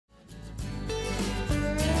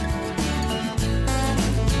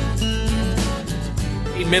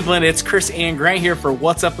Midland? It's Chris and Grant here for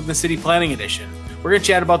What's Up in the City Planning Edition. We're going to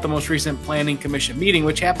chat about the most recent Planning Commission meeting,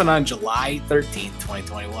 which happened on July 13th,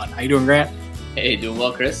 2021. How you doing, Grant? Hey, doing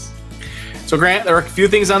well, Chris. So, Grant, there are a few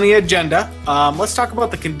things on the agenda. Let's talk about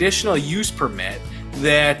the conditional use permit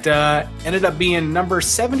that ended up being number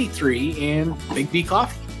 73 in Biggby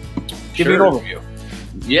Coffee. Give me an overview.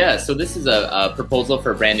 Yeah, so this is a proposal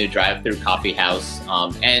for a brand new drive-through coffee house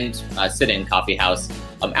and a sit-in coffee house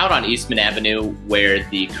out on Eastman Avenue, where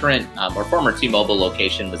the current or former T-Mobile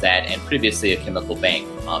location was at, and previously a chemical bank.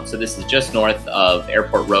 So this is just north of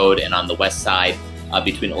Airport Road and on the west side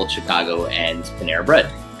between Old Chicago and Panera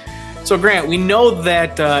Bread. So, Grant, we know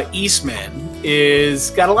that Eastman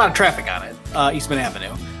is got a lot of traffic on it, Eastman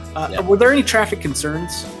Avenue. Yep. Were there any traffic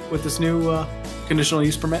concerns with this new conditional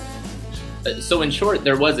use permit? So in short,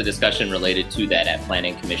 there was a discussion related to that at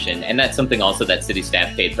Planning Commission, and that's something also that city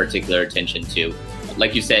staff paid particular attention to.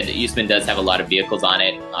 Like you said, Eastman does have a lot of vehicles on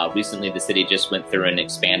it. Recently, the city just went through and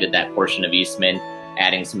expanded that portion of Eastman,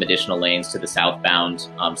 adding some additional lanes to the southbound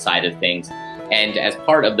side of things. And as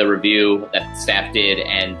part of the review that staff did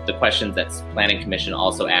and the questions that Planning Commission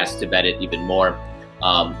also asked to vet it even more,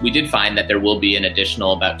 we did find that there will be an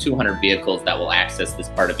additional about 200 vehicles that will access this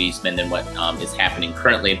part of Eastman than what is happening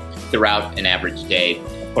currently throughout an average day.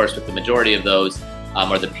 Of course, with the majority of those,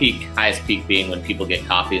 or the highest peak being when people get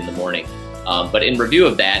coffee in the morning. But in review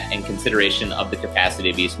of that and consideration of the capacity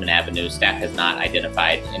of Eastman Avenue, staff has not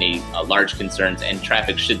identified any large concerns, and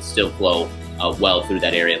traffic should still flow well through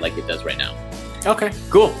that area like it does right now. Okay,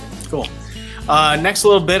 cool. Next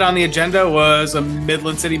little bit on the agenda was a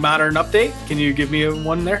Midland City Modern update. Can you give me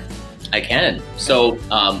one there? I can. So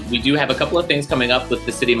we do have a couple of things coming up with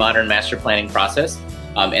the City Modern master planning process.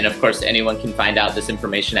 And of course, anyone can find out this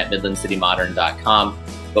information at midlandcitymodern.com.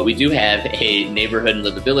 But we do have a neighborhood and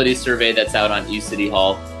livability survey that's out on East City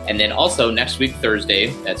Hall. And then also next week, Thursday,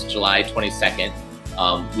 that's July 22nd,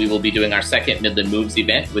 we will be doing our second Midland Moves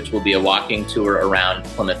event, which will be a walking tour around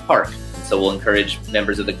Plymouth Park. So we'll encourage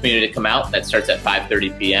members of the community to come out. That starts at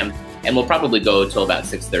 5:30 p.m. and will probably go till about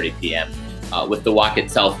 6:30 p.m. With the walk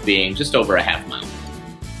itself being just over a half mile.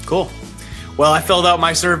 Cool. Well, I filled out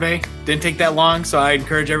my survey. Didn't take that long, so I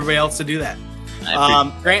encourage everybody else to do that.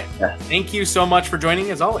 Grant, thank you so much for joining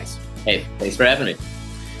as always. Hey, thanks for having me.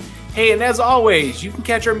 Hey, and as always, you can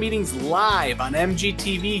catch our meetings live on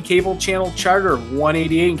MGTV, Cable Channel Charter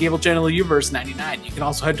 188, and Cable Channel UVerse 99. You can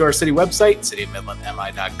also head to our city website,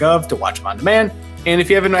 citymidlandmi.gov, to watch them on demand. And if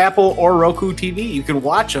you have an Apple or Roku TV, you can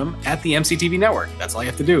watch them at the MCTV Network. That's all you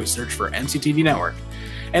have to do, search for MCTV Network.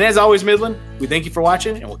 And as always, Midland, we thank you for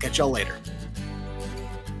watching, and we'll catch y'all later.